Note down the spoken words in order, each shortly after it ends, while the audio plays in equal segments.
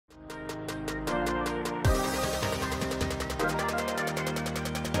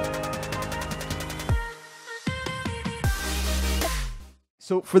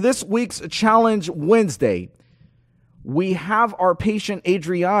So for this week's Challenge Wednesday, we have our patient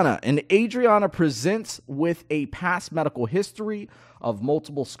Adriana, and Adriana presents with a past medical history of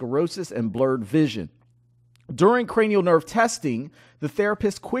multiple sclerosis and blurred vision. During cranial nerve testing, the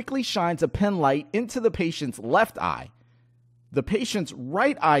therapist quickly shines a penlight into the patient's left eye. The patient's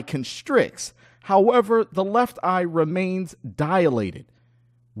right eye constricts. However, the left eye remains dilated.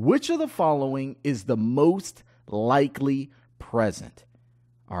 Which of the following is the most likely present?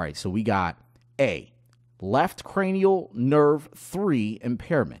 All right, so we got A, left cranial nerve 3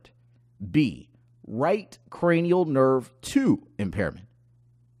 impairment. B, right cranial nerve 2 impairment.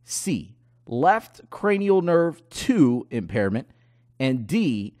 C, left cranial nerve 2 impairment. And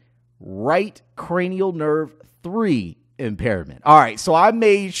D, right cranial nerve 3 impairment. All right, so I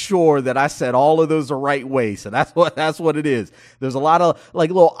made sure that I said all of those the right way. So that's what it is. There's a lot of like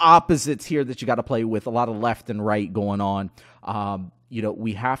little opposites here that you got to play with, a lot of left and right going on.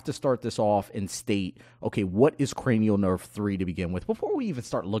 We have to start this off and state, okay, what is cranial nerve 3 to begin with? Before we even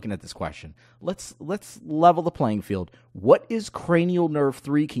start looking at this question, let's level the playing field. What is cranial nerve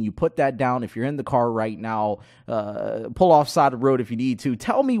 3? Can you put that down? If you're in the car right now, pull off side of the road if you need to.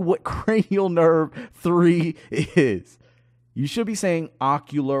 Tell me what cranial nerve 3 is. You should be saying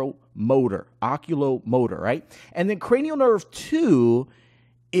oculomotor, right? And then cranial nerve 2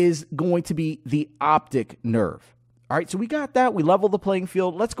 is going to be the optic nerve. All right, so we got that. We leveled the playing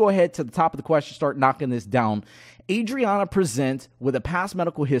field. Let's go ahead to the top of the question, start knocking this down. Adriana presents with a past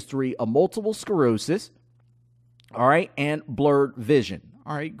medical history of multiple sclerosis, all right, and blurred vision.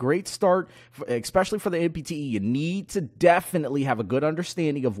 All right, great start, especially for the NPTE. You need to definitely have a good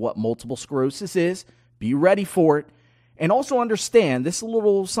understanding of what multiple sclerosis is. Be ready for it. And also understand, this is a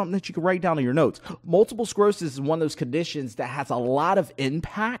little something that you can write down in your notes. Multiple sclerosis is one of those conditions that has a lot of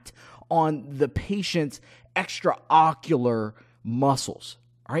impact on the patient's extraocular muscles,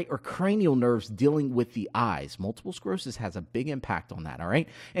 all right, or cranial nerves dealing with the eyes. Multiple sclerosis has a big impact on that, all right?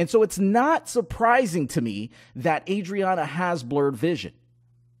 And so it's not surprising to me that Adriana has blurred vision.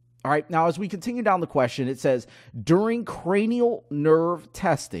 All right, now as we continue down the question, it says, during cranial nerve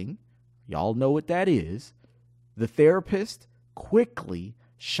testing, y'all know what that is, the therapist quickly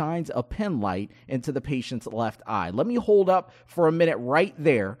shines a penlight into the patient's left eye. Let me hold up for a minute right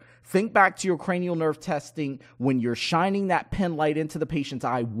there. Think back to your cranial nerve testing. When you're shining that penlight into the patient's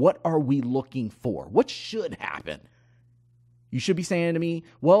eye, what are we looking for? What should happen? You should be saying to me,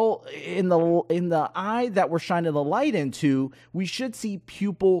 well, in the eye that we're shining the light into, we should see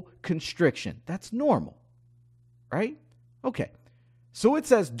pupil constriction. That's normal, right? Okay. So it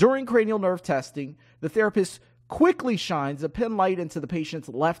says, during cranial nerve testing, the therapist quickly shines a penlight into the patient's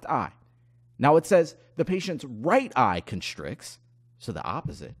left eye. Now it says the patient's right eye constricts, so the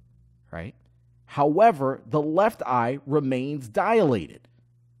opposite, right? However, the left eye remains dilated.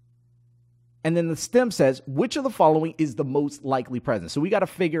 And then the stem says, which of the following is the most likely present? So we got to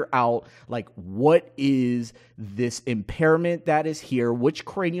figure out, like, what is this impairment that is here? Which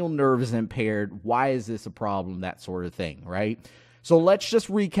cranial nerve is impaired? Why is this a problem? That sort of thing, right? So let's just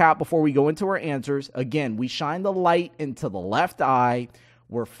recap before we go into our answers. Again, we shine the light into the left eye.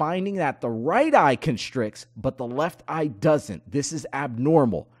 We're finding that the right eye constricts, but the left eye doesn't. This is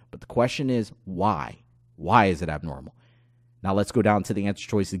abnormal. But the question is, why? Why is it abnormal? Now let's go down to the answer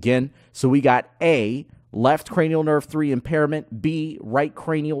choice again. So we got A, left cranial nerve 3 impairment. B, right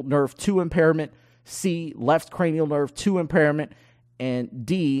cranial nerve 2 impairment. C, left cranial nerve 2 impairment. And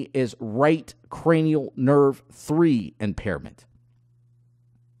D is right cranial nerve 3 impairment.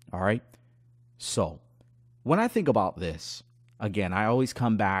 All right. So when I think about this, again, I always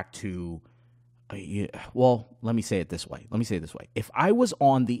come back to, let me say it this way. If I was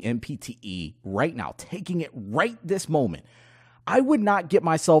on the NPTE right now, taking it right this moment, I would not get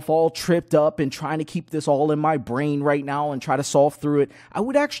myself all tripped up and trying to keep this all in my brain right now and try to solve through it. I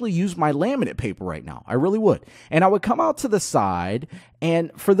would actually use my laminate paper right now. I really would. And I would come out to the side.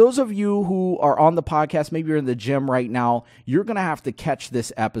 And for those of you who are on the podcast, maybe you're in the gym right now, you're going to have to catch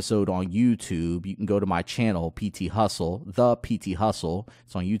this episode on YouTube. You can go to my channel, PT Hustle, the PT Hustle.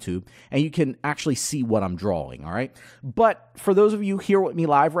 It's on YouTube. And you can actually see what I'm drawing, all right? But for those of you here with me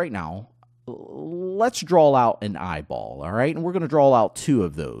live right now, let's draw out an eyeball, all right? And we're going to draw out 2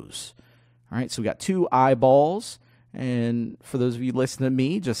 of those. All right, so we got 2 eyeballs. And for those of you listening to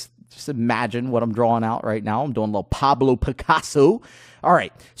me, just imagine what I'm drawing out right now. I'm doing a little Pablo Picasso. All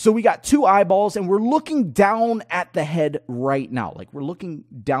right, so we got 2 eyeballs, and we're looking down at the head right now. Like, we're looking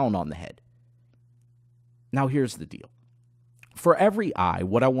down on the head. Now, here's the deal. For every eye,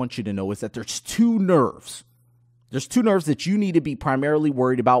 what I want you to know is that there's 2 nerves. There's 2 nerves that you need to be primarily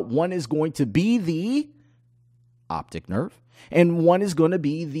worried about. One is going to be the optic nerve, and one is going to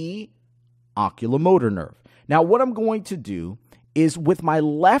be the oculomotor nerve. Now, what I'm going to do is with my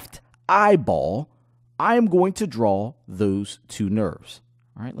left eyeball, I am going to draw those two nerves.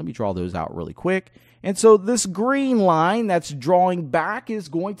 All right, let me draw those out really quick. And so this green line that's drawing back is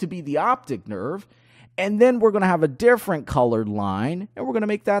going to be the optic nerve. And then we're going to have a different colored line, and we're going to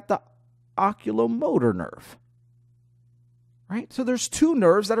make that the oculomotor nerve. Right? So there's two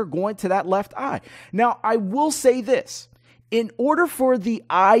nerves that are going to that left eye. Now, I will say this. In order for the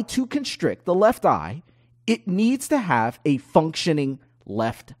eye to constrict, the left eye, it needs to have a functioning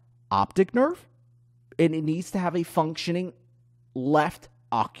left optic nerve, and it needs to have a functioning left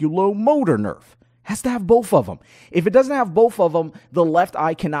oculomotor nerve. Has to have both of them. If it doesn't have both of them, the left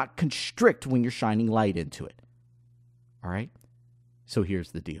eye cannot constrict when you're shining light into it. All right? So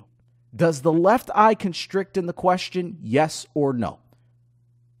here's the deal. Does the left eye constrict in the question? Yes or no?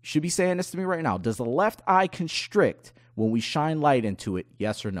 You should be saying this to me right now. Does the left eye constrict when we shine light into it?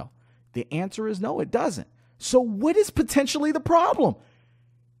 Yes or no? The answer is no, it doesn't. So what is potentially the problem?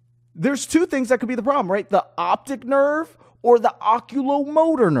 There's two things that could be the problem, right? The optic nerve or the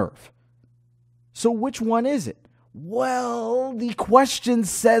oculomotor nerve. So which one is it? Well, the question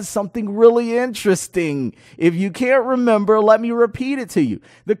says something really interesting. If you can't remember, let me repeat it to you.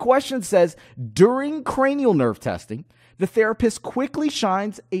 The question says, during cranial nerve testing, the therapist quickly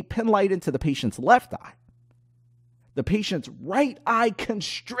shines a penlight into the patient's left eye. The patient's right eye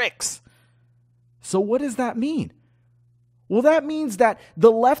constricts. So what does that mean? Well, that means that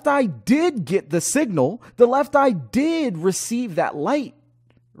the left eye did get the signal. The left eye did receive that light,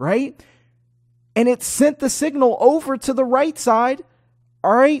 right? And it sent the signal over to the right side.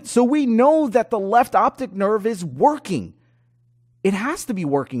 All right. So we know that the left optic nerve is working. It has to be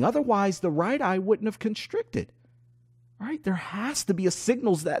working. Otherwise, the right eye wouldn't have constricted. All right. There has to be a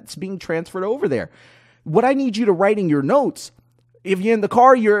signal that's being transferred over there. What I need you to write in your notes, if you're in the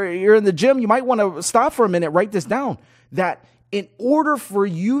car, you're in the gym, you might want to stop for a minute, write this down, that in order for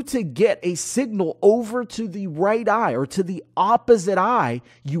you to get a signal over to the right eye or to the opposite eye,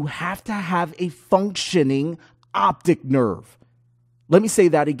 you have to have a functioning optic nerve. Let me say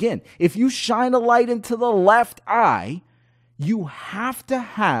that again. If you shine a light into the left eye, you have to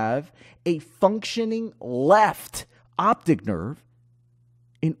have a functioning left optic nerve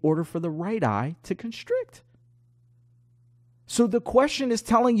in order for the right eye to constrict. So the question is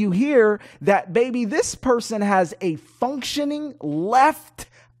telling you here that, baby, this person has a functioning left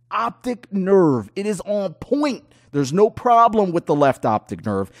optic nerve. It is on point. There's no problem with the left optic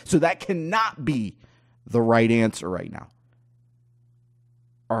nerve. So that cannot be the right answer right now.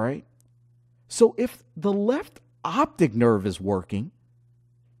 All right. So if the left optic nerve is working,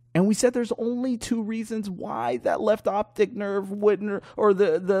 and we said there's only two reasons why that left optic nerve wouldn't, or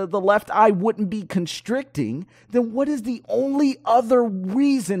the left eye wouldn't be constricting, then what is the only other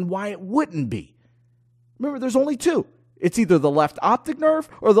reason why it wouldn't be? Remember, there's only two. It's either the left optic nerve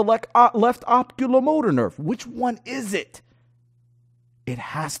or the left oculomotor nerve. Which one is it? It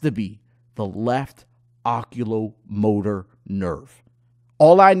has to be the left oculomotor nerve.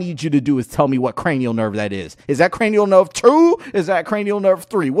 All I need you to do is tell me what cranial nerve that is. Is that cranial nerve 2? Is that cranial nerve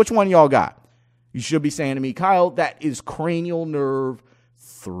 3? Which one y'all got? You should be saying to me, Kyle, that is cranial nerve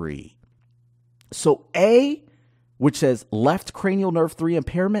 3. So A, which says left cranial nerve 3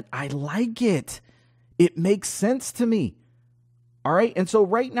 impairment, I like it. It makes sense to me. All right. And so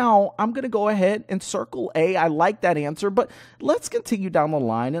right now, I'm going to go ahead and circle A. I like that answer, but let's continue down the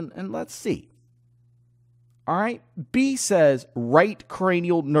line and let's see. All right. B says right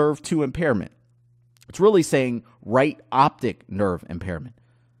cranial nerve 2 impairment. It's really saying right optic nerve impairment.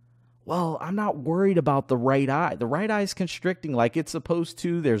 Well, I'm not worried about the right eye. The right eye is constricting like it's supposed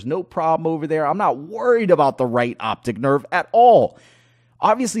to. There's no problem over there. I'm not worried about the right optic nerve at all.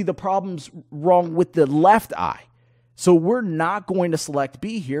 Obviously, the problem's wrong with the left eye. So we're not going to select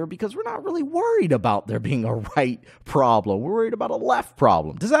B here because we're not really worried about there being a right problem. We're worried about a left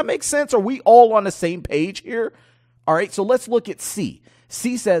problem. Does that make sense? Are we all on the same page here? All right, so let's look at C.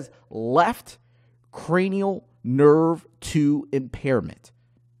 C says left cranial nerve 2 impairment.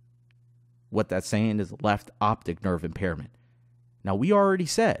 What that's saying is left optic nerve impairment. Now, we already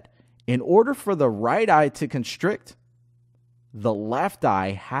said, in order for the right eye to constrict, the left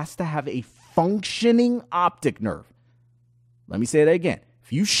eye has to have a functioning optic nerve. Let me say that again.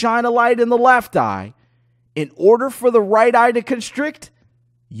 If you shine a light in the left eye, in order for the right eye to constrict,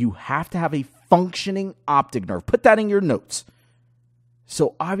 you have to have a functioning optic nerve. Put that in your notes.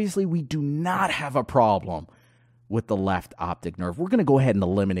 So obviously, we do not have a problem with the left optic nerve. We're going to go ahead and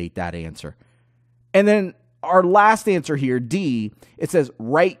eliminate that answer. And then our last answer here, D, it says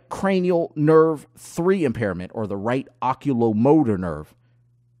right cranial nerve 3 impairment, or the right oculomotor nerve.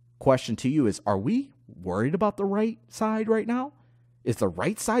 Question to you is, are we worried about the right side right now? Is the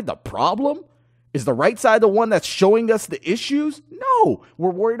right side the problem? Is the right side the one that's showing us the issues? No,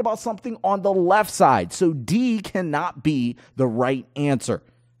 we're worried about something on the left side. So D cannot be the right answer.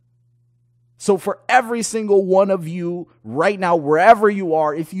 So for every single one of you right now, wherever you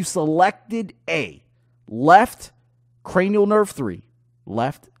are, if you selected A, left cranial nerve 3,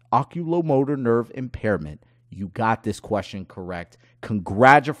 left oculomotor nerve impairment, you got this question correct.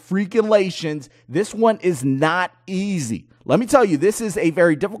 Congratulations. This one is not easy. Let me tell you, this is a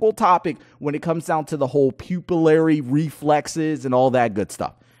very difficult topic when it comes down to the whole pupillary reflexes and all that good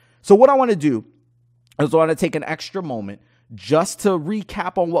stuff. So what I want to do is I want to take an extra moment just to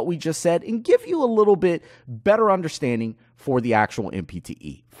recap on what we just said and give you a little bit better understanding for the actual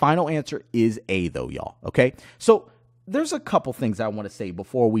NPTE. Final answer is A though, y'all. Okay. So there's a couple things I want to say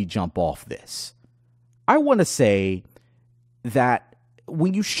before we jump off this. I want to say that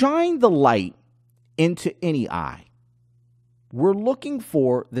when you shine the light into any eye, we're looking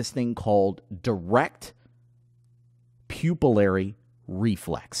for this thing called direct pupillary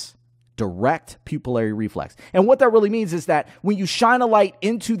reflex. Direct pupillary reflex. And what that really means is that when you shine a light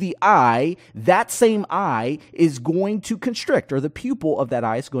into the eye, that same eye is going to constrict, or the pupil of that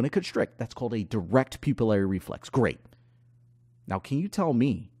eye is going to constrict. That's called a direct pupillary reflex. Great. Now, can you tell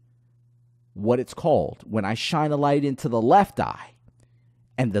me what it's called when I shine a light into the left eye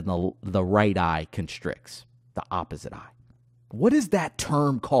and then the right eye constricts, the opposite eye? What is that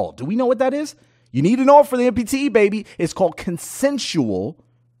term called? Do we know what that is? You need to know it for the NPTE, baby. It's called consensual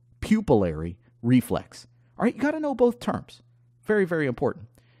pupillary reflex. All right, you got to know both terms. Very, very important.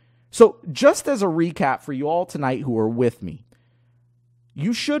 So just as a recap for you all tonight who are with me,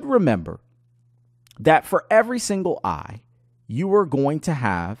 you should remember that for every single eye, you are going to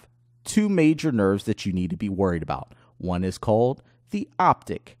have two major nerves that you need to be worried about. One is called the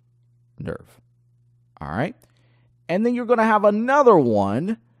optic nerve. All right. And then you're going to have another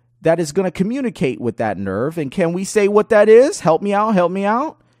one that is going to communicate with that nerve. And can we say what that is? Help me out. Help me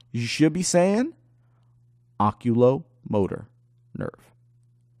out. You should be saying oculomotor nerve.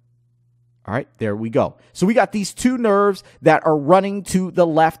 All right, there we go. So we got these two nerves that are running to the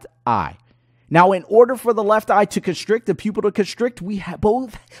left eye. Now, in order for the left eye to constrict, the pupil to constrict, we have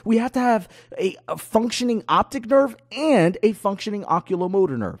to have a functioning optic nerve and a functioning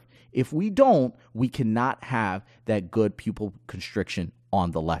oculomotor nerve. If we don't, we cannot have that good pupil constriction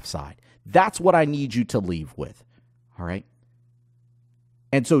on the left side. That's what I need you to leave with. All right.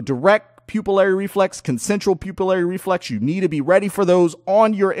 And so direct pupillary reflex, consensual pupillary reflex, you need to be ready for those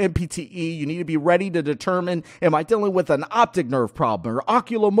on your NPTE. You need to be ready to determine, am I dealing with an optic nerve problem or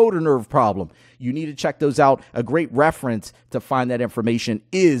oculomotor nerve problem? You need to check those out. A great reference to find that information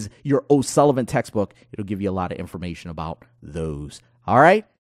is your O'Sullivan textbook. It'll give you a lot of information about those. All right.